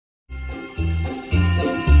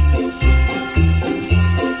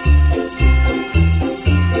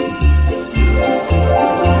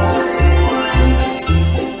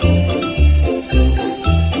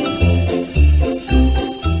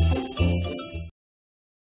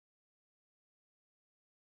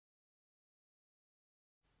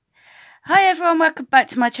Hi everyone, welcome back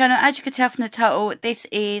to my channel. As you can tell from the title, this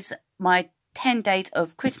is my 10 days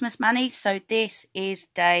of Christmas money. So this is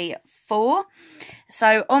day 4.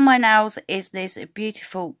 So on my nails is this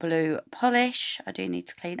beautiful blue polish. I do need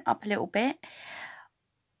to clean up a little bit,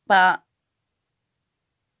 but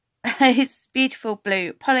it's beautiful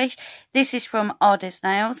blue polish. This is from Ardis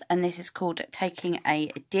Nails and this is called Taking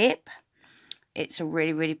a Dip. It's a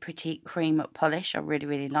really pretty cream polish. I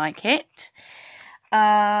really like it.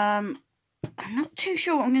 I'm not too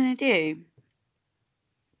sure what I'm going to do.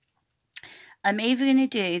 I'm either going to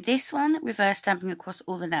do this one, reverse stamping across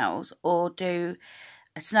all the nails, or do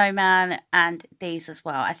a snowman and these as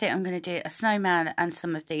well. I think I'm going to do a snowman and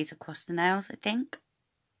some of these across the nails, I think.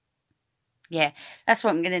 Yeah, that's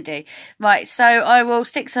what I'm going to do. Right, so I will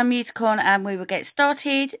stick some music on and we will get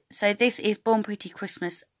started. So this is Born Pretty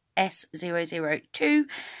Christmas S002.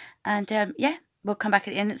 And yeah, we'll come back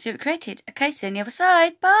at the end and see what we created. Okay, see you on the other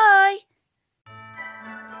side. Bye!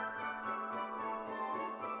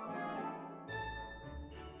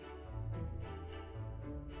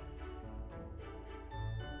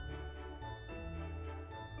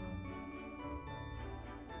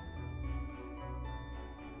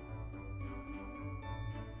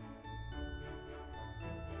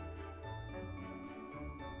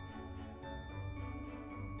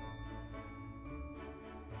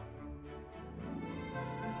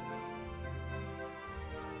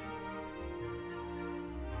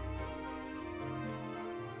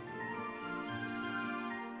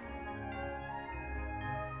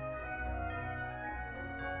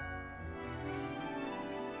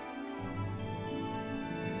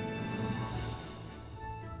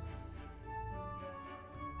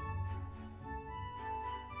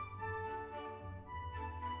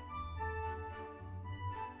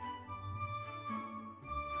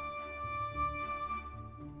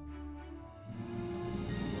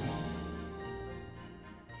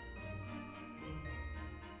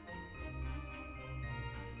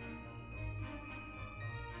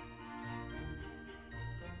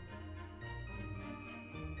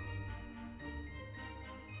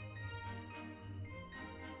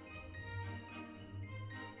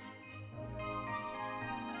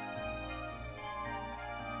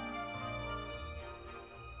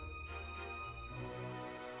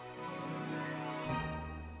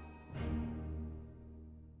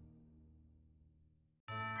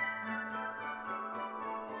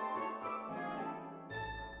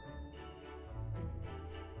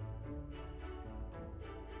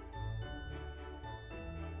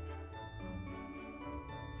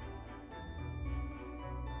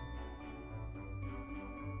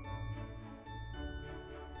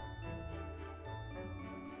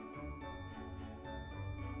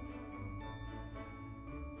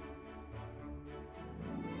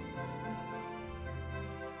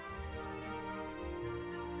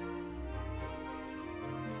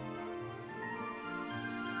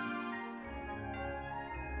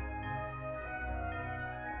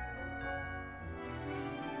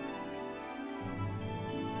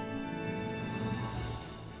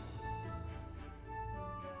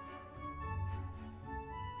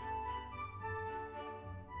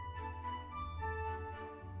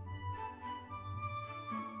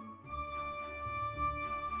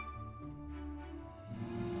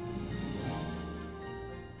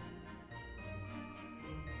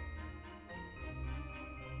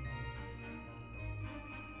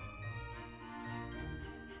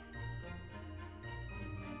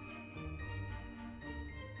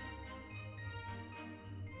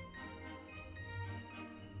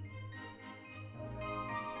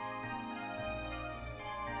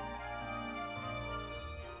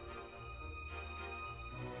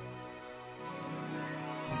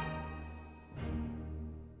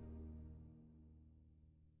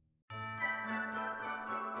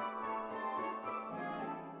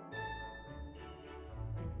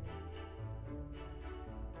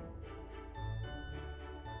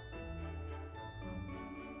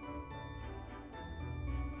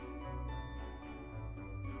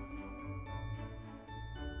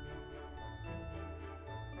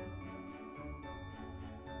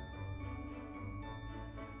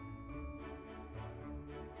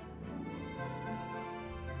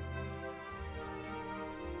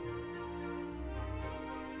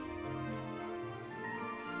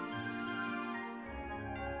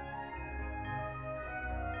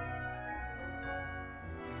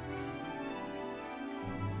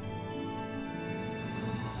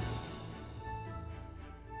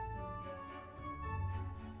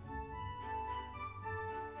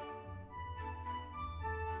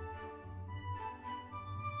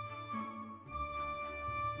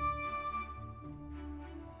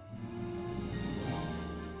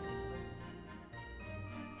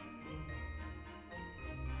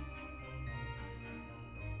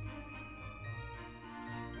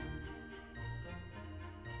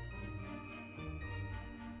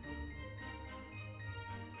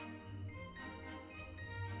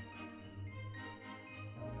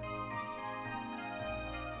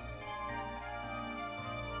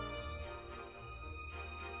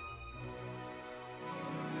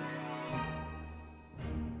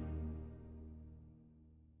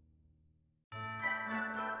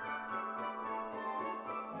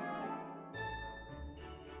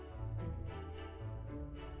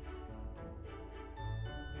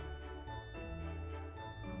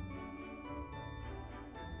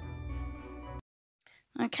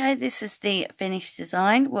 Okay, this is the finished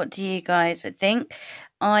design. What do you guys think?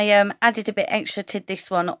 I added a bit extra to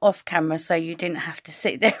this one off camera so you didn't have to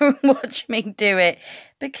sit there and watch me do it,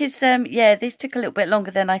 because yeah, this took a little bit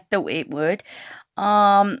longer than I thought it would.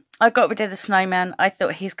 I got rid of the snowman. I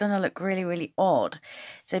thought he's gonna look really odd.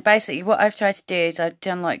 So basically what I've tried to do is I've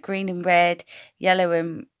done like green and red, yellow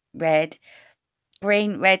and red,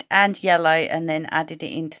 green, red and yellow, and then added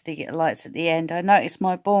it into the lights at the end. I noticed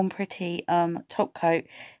my Born Pretty top coat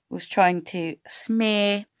was trying to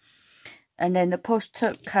smear, and then the Posh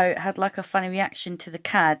top coat had like a funny reaction to the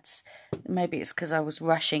CADs. Maybe it's because I was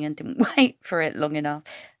rushing and didn't wait for it long enough,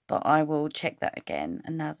 but I will check that again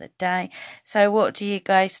another day. So what do you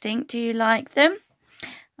guys think? Do you like them?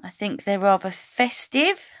 I think they're rather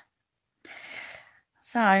festive.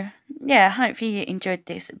 So, yeah, hopefully you enjoyed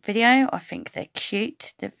this video. I think they're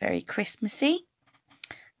cute. They're very Christmassy.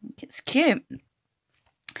 It's cute.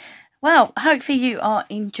 Well, hopefully you are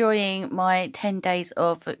enjoying my 10 days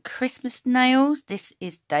of Christmas nails. This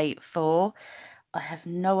is day 4. I have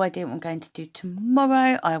no idea what I'm going to do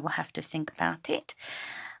tomorrow. I will have to think about it.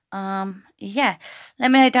 Yeah,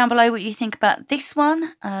 let me know down below what you think about this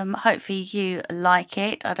one. Hopefully you like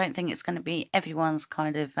it. I don't think it's going to be everyone's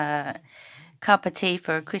kind of cup of tea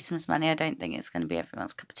for a Christmas money. I don't think it's going to be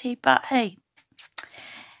everyone's cup of tea, but hey,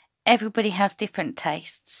 everybody has different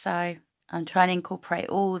tastes, so I'm trying to incorporate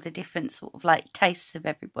all the different sort of like tastes of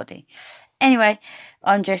everybody. Anyway,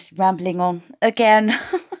 I'm just rambling on again.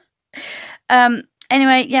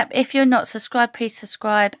 Anyway, yep, if you're not subscribed, please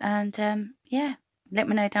subscribe, and yeah, let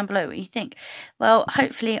me know down below what you think. Well,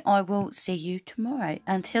 hopefully I will see you tomorrow.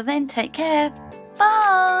 Until then, take care.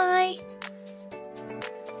 Bye.